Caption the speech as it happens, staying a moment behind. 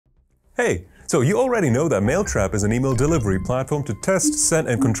Hey, so you already know that Mailtrap is an email delivery platform to test, send,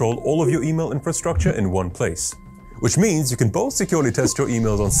 and control all of your email infrastructure in one place. Which means you can both securely test your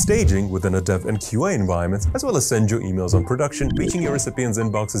emails on staging within a dev and QA environment, as well as send your emails on production, reaching your recipients'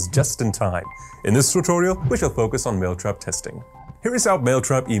 inboxes just in time. In this tutorial, we shall focus on Mailtrap testing. Here is how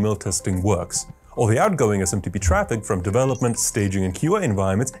Mailtrap email testing works. All the outgoing SMTP traffic from development, staging, and QA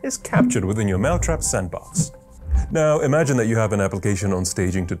environments is captured within your Mailtrap sandbox. Now, imagine that you have an application on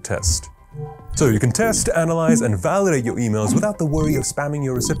staging to test. So you can test, analyze, and validate your emails without the worry of spamming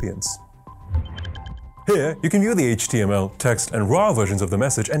your recipients. Here, you can view the HTML, text, and raw versions of the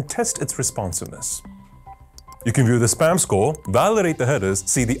message and test its responsiveness. You can view the spam score, validate the headers,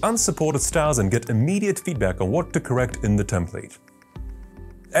 see the unsupported styles, and get immediate feedback on what to correct in the template.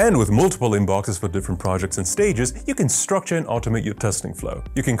 And with multiple inboxes for different projects and stages, you can structure and automate your testing flow.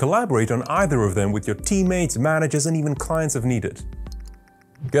 You can collaborate on either of them with your teammates, managers, and even clients if needed.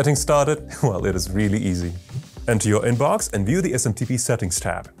 Getting started? Well, it is really easy. Enter your inbox and view the SMTP Settings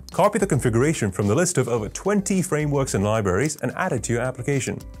tab. Copy the configuration from the list of over 20 frameworks and libraries and add it to your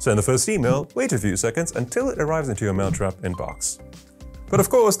application. Send the first email, wait a few seconds until it arrives into your Mailtrap inbox. But of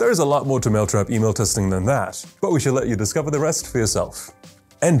course, there is a lot more to Mailtrap email testing than that, but we shall let you discover the rest for yourself.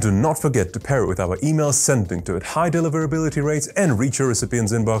 And do not forget to pair it with our email sending to it high deliverability rates and reach your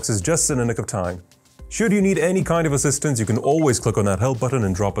recipients' inboxes just in a nick of time. Should you need any kind of assistance, you can always click on that help button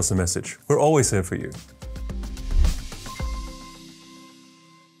and drop us a message. We're always here for you.